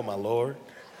 you're like, oh, my Lord.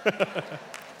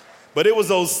 But it was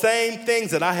those same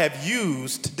things that I have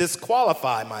used to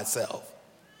disqualify myself.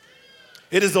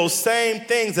 It is those same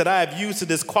things that I have used to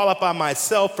disqualify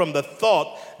myself from the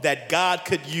thought that God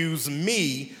could use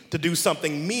me to do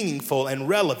something meaningful and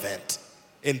relevant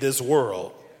in this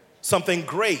world, something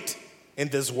great in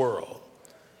this world.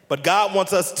 But God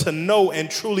wants us to know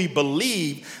and truly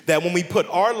believe that when we put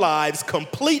our lives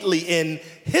completely in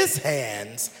His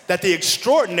hands, that the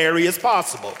extraordinary is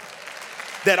possible,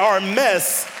 that our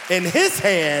mess in His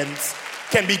hands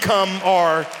can become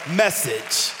our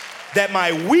message, that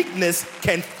my weakness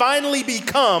can finally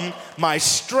become my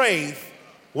strength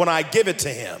when I give it to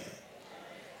Him.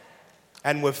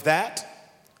 And with that,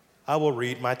 I will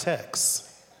read my text.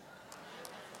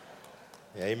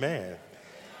 Amen.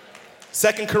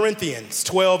 2 Corinthians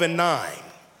 12:9.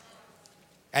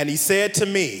 And he said to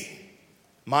me,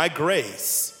 my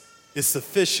grace is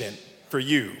sufficient for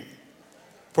you,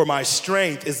 for my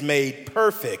strength is made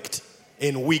perfect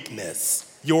in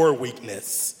weakness, your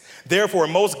weakness. Therefore,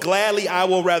 most gladly I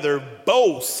will rather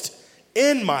boast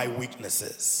in my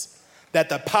weaknesses, that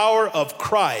the power of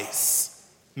Christ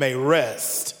may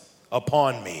rest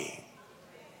upon me.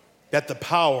 That the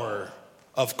power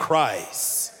of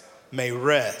Christ may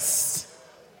rest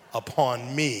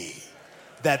upon me.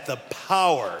 That the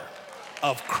power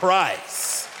of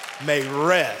Christ may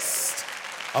rest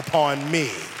upon me.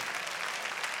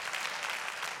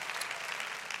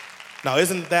 Now,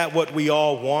 isn't that what we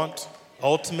all want?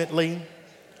 Ultimately,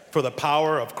 for the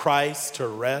power of Christ to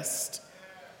rest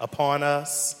upon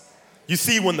us. You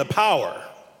see, when the power,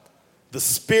 the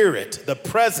Spirit, the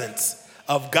presence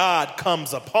of God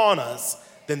comes upon us,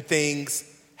 then things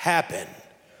happen.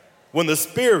 When the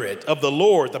Spirit of the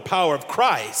Lord, the power of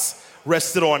Christ,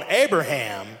 rested on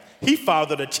Abraham, he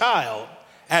fathered a child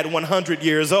at 100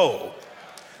 years old.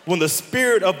 When the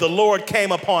Spirit of the Lord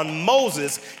came upon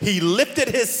Moses, he lifted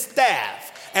his staff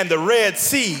and the Red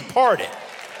Sea parted.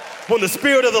 When the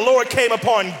Spirit of the Lord came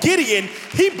upon Gideon,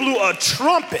 he blew a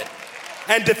trumpet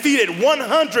and defeated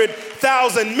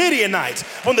 100,000 Midianites.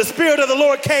 When the Spirit of the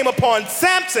Lord came upon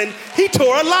Samson, he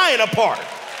tore a lion apart.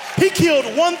 He killed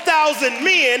 1,000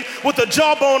 men with the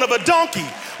jawbone of a donkey.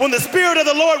 When the Spirit of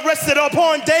the Lord rested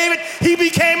upon David, he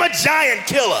became a giant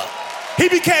killer. He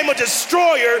became a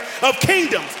destroyer of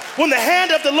kingdoms. When the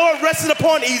hand of the Lord rested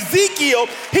upon Ezekiel,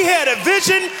 he had a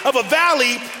vision of a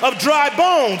valley of dry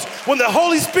bones. When the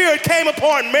Holy Spirit came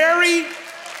upon Mary,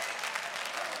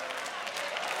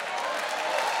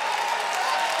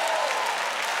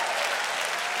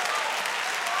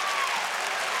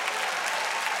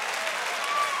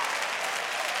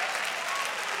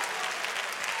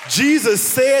 Jesus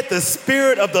said, the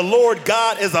Spirit of the Lord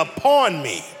God is upon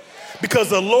me, because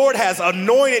the Lord has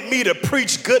anointed me to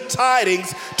preach good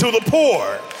tidings to the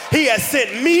poor. He has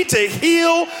sent me to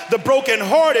heal the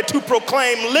brokenhearted, to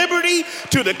proclaim liberty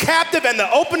to the captive and the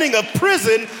opening of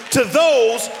prison to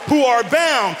those who are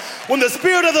bound. When the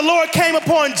Spirit of the Lord came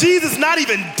upon Jesus, not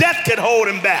even death could hold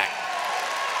him back.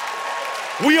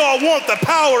 We all want the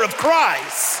power of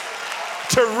Christ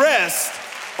to rest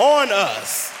on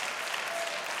us.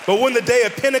 But when the day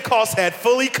of Pentecost had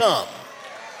fully come,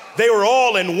 they were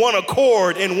all in one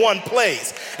accord in one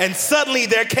place. And suddenly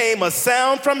there came a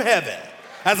sound from heaven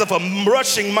as of a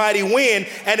rushing mighty wind,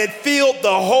 and it filled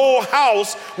the whole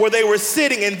house where they were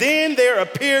sitting. And then there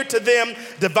appeared to them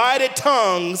divided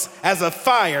tongues as of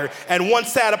fire, and one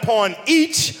sat upon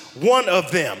each one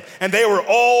of them. And they were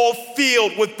all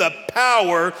filled with the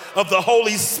power of the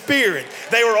Holy Spirit.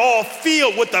 They were all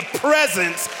filled with the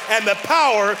presence and the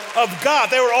power of God.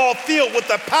 They were all filled with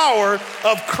the power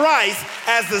of Christ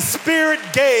as the Spirit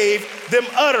gave them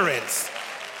utterance.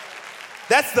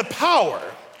 That's the power.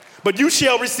 But you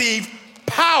shall receive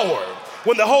power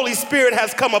when the Holy Spirit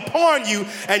has come upon you,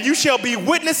 and you shall be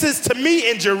witnesses to me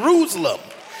in Jerusalem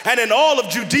and in all of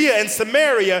Judea and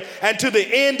Samaria and to the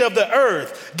end of the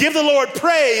earth. Give the Lord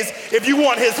praise if you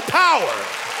want his power,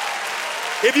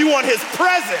 if you want his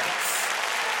presence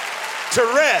to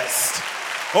rest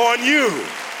on you.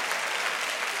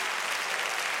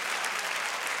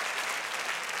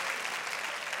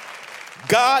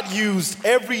 God used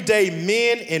everyday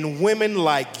men and women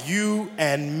like you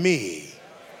and me.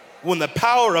 When the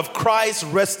power of Christ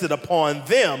rested upon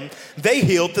them, they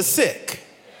healed the sick.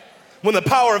 When the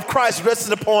power of Christ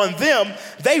rested upon them,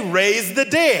 they raised the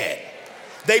dead.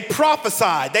 They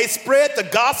prophesied. They spread the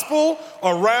gospel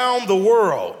around the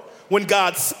world. When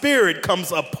God's Spirit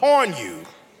comes upon you,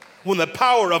 when the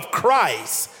power of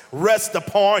Christ rests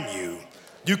upon you,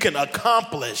 you can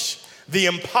accomplish the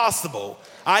impossible.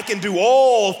 I can do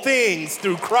all things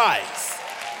through Christ,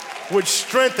 which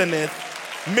strengtheneth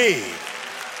me.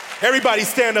 Everybody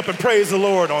stand up and praise the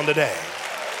Lord on the day.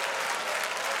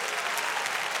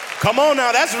 Come on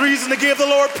now, that's reason to give the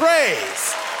Lord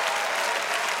praise.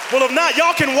 Well, if not,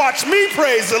 y'all can watch me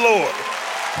praise the Lord.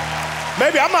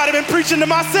 Maybe I might have been preaching to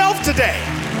myself today.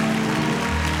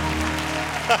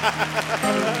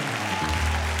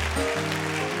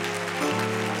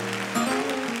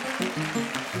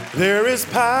 There is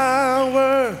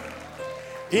power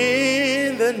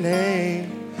in the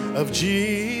name of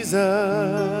Jesus.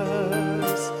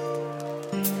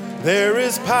 There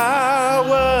is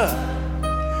power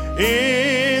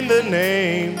in the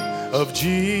name of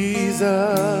Jesus.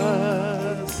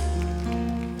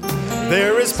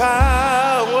 There is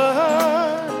power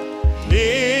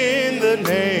in the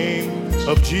name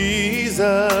of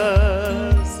Jesus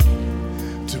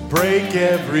to break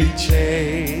every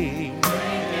chain.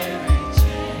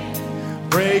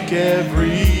 Break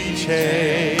every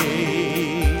chain.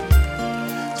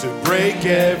 To break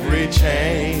every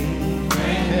chain.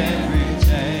 Break every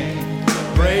chain.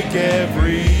 Break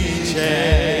every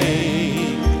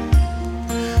chain.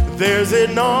 There's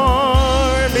an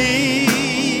army.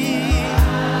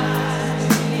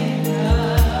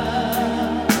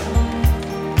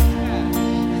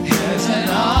 There's an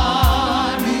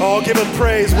army. Oh, give him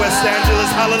praise, West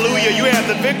Angeles. Hallelujah. You have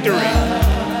the victory.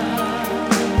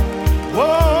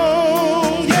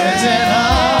 Whoa, yeah. There's an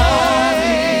army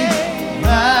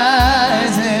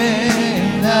rising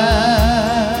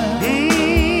up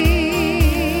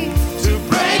to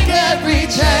break every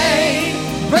chain,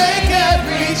 break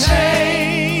every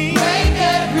chain, break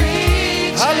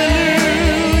every chain.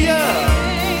 Hallelujah.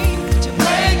 To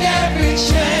break every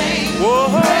chain,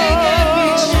 whoa. Break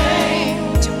every chain,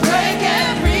 to break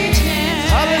every chain.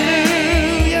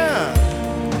 Hallelujah.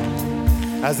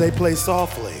 As they play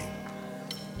softly,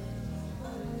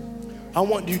 I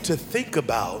want you to think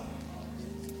about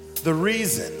the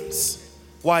reasons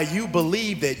why you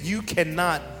believe that you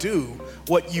cannot do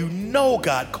what you know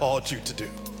God called you to do.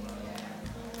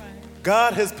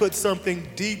 God has put something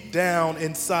deep down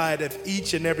inside of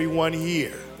each and every one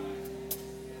here.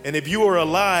 And if you are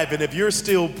alive and if you're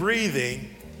still breathing,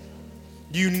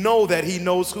 you know that He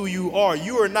knows who you are.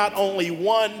 You are not only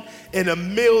 1 in a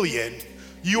million,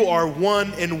 you are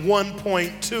 1 in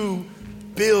 1.2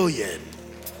 billion.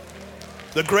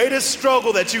 The greatest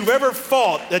struggle that you've ever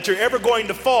fought, that you're ever going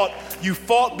to fight, you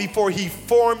fought before He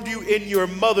formed you in your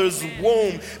mother's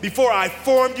womb. Before I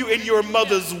formed you in your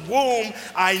mother's womb,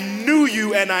 I knew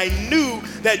you and I knew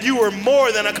that you were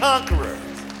more than a conqueror.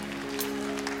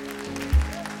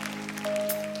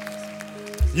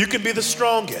 You can be the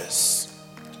strongest.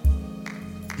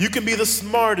 You can be the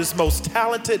smartest, most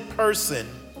talented person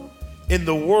in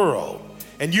the world.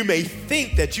 And you may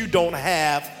think that you don't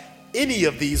have any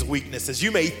of these weaknesses.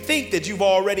 You may think that you've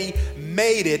already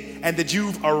made it and that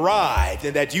you've arrived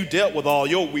and that you dealt with all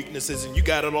your weaknesses and you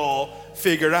got it all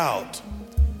figured out.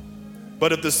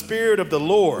 But if the Spirit of the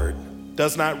Lord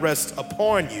does not rest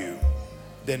upon you,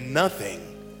 then nothing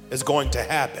is going to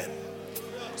happen.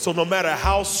 So no matter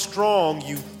how strong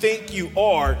you think you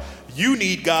are, you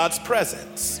need God's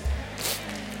presence.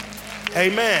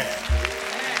 Amen.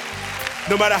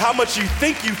 No matter how much you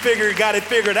think you got it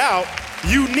figured out,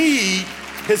 you need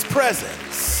His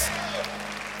presence.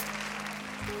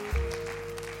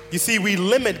 You see, we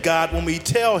limit God when we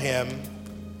tell Him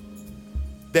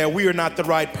that we are not the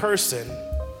right person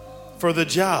for the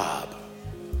job.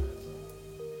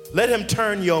 Let Him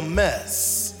turn your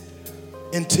mess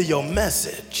into your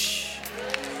message.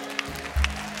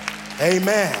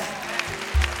 Amen.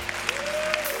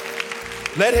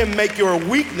 Let Him make your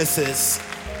weaknesses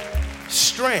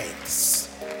strengths.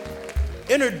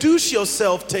 Introduce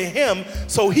yourself to Him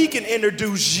so He can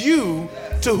introduce you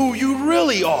to who you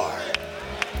really are,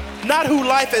 not who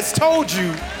life has told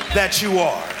you that you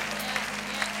are.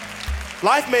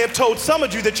 Life may have told some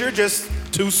of you that you're just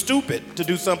too stupid to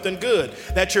do something good,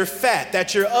 that you're fat,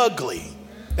 that you're ugly,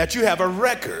 that you have a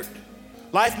record.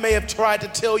 Life may have tried to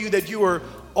tell you that you are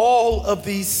all of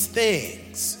these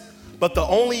things, but the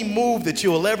only move that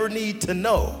you will ever need to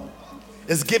know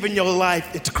is giving your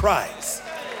life to Christ.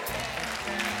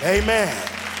 Amen.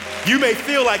 You may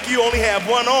feel like you only have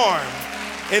one arm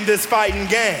in this fighting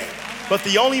game, but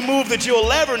the only move that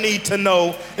you'll ever need to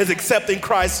know is accepting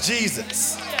Christ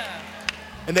Jesus.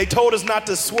 And they told us not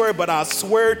to swear, but I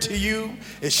swear to you,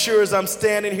 as sure as I'm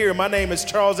standing here, my name is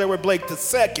Charles Edward Blake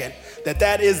II,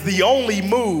 that is the only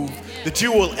move that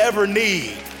you will ever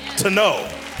need to know.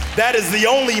 That is the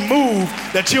only move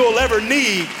that you will ever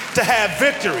need to have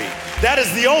victory. That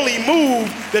is the only move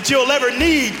that you'll ever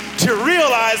need to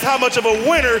realize how much of a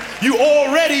winner you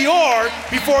already are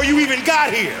before you even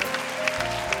got here.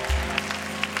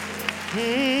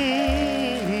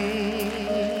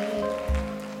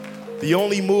 The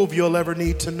only move you'll ever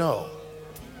need to know.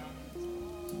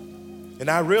 And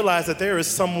I realize that there is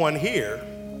someone here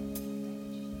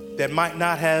that might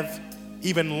not have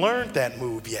even learned that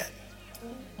move yet.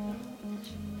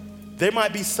 There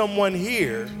might be someone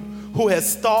here who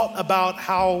has thought about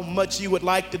how much you would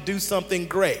like to do something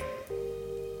great.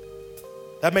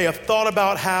 That may have thought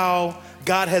about how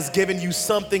God has given you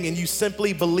something and you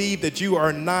simply believe that you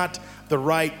are not the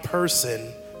right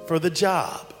person for the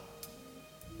job.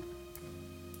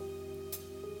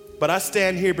 But I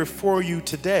stand here before you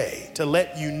today to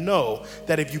let you know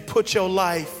that if you put your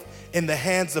life in the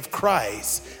hands of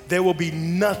Christ, there will be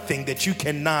nothing that you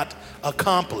cannot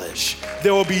accomplish.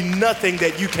 There will be nothing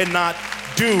that you cannot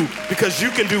do, because you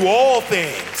can do all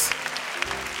things.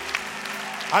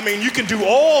 I mean, you can do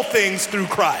all things through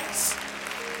Christ,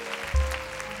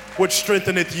 which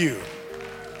strengtheneth you.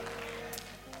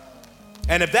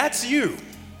 And if that's you,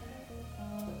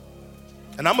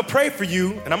 and I'm gonna pray for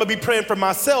you, and I'm gonna be praying for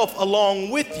myself along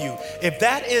with you. If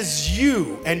that is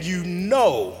you, and you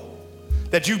know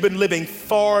that you've been living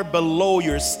far below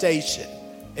your station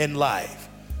in life,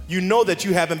 you know that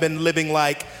you haven't been living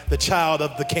like the child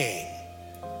of the king.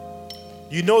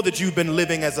 You know that you've been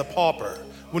living as a pauper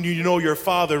when you know your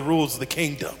Father rules the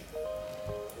kingdom.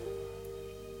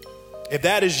 If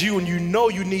that is you and you know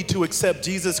you need to accept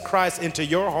Jesus Christ into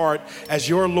your heart as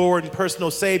your Lord and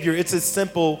personal Savior, it's as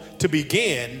simple to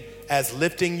begin as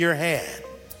lifting your hand.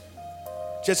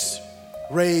 Just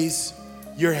raise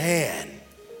your hand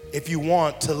if you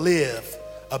want to live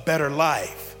a better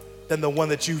life than the one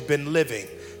that you've been living.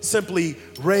 Simply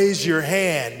raise your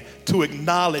hand to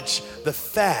acknowledge the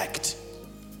fact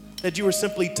that you are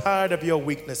simply tired of your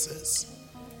weaknesses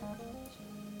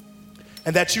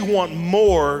and that you want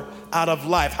more out of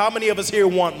life. How many of us here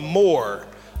want more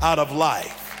out of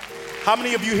life? How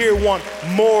many of you here want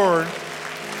more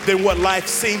than what life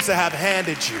seems to have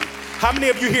handed you? How many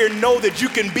of you here know that you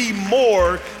can be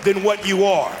more than what you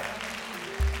are?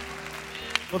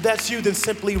 Well, if that's you, then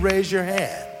simply raise your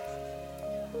hand.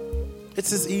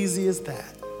 It's as easy as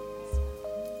that.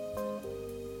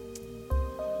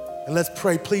 And let's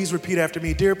pray. Please repeat after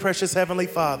me. Dear precious Heavenly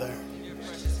Father,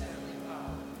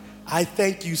 I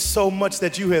thank you so much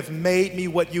that you have made me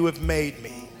what you have made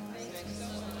me.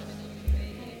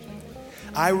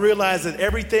 I realize that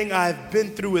everything I've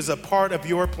been through is a part of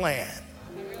your plan.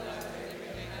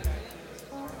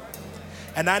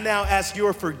 And I now ask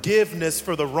your forgiveness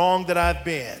for the wrong that I've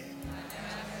been.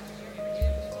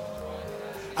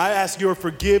 I ask your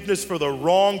forgiveness for the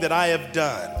wrong that I have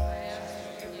done.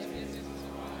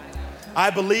 I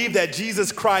believe that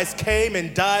Jesus Christ came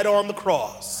and died on the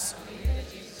cross.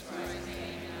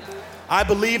 I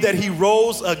believe that he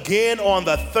rose again on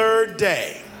the third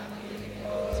day.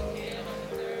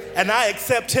 And I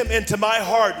accept him into my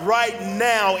heart right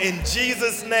now in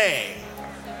Jesus' name.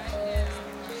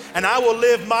 And I will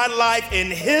live my life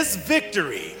in his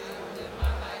victory.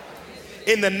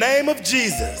 In the name of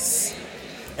Jesus.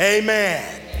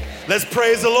 Amen. Let's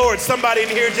praise the Lord. Somebody in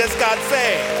here just got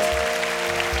saved.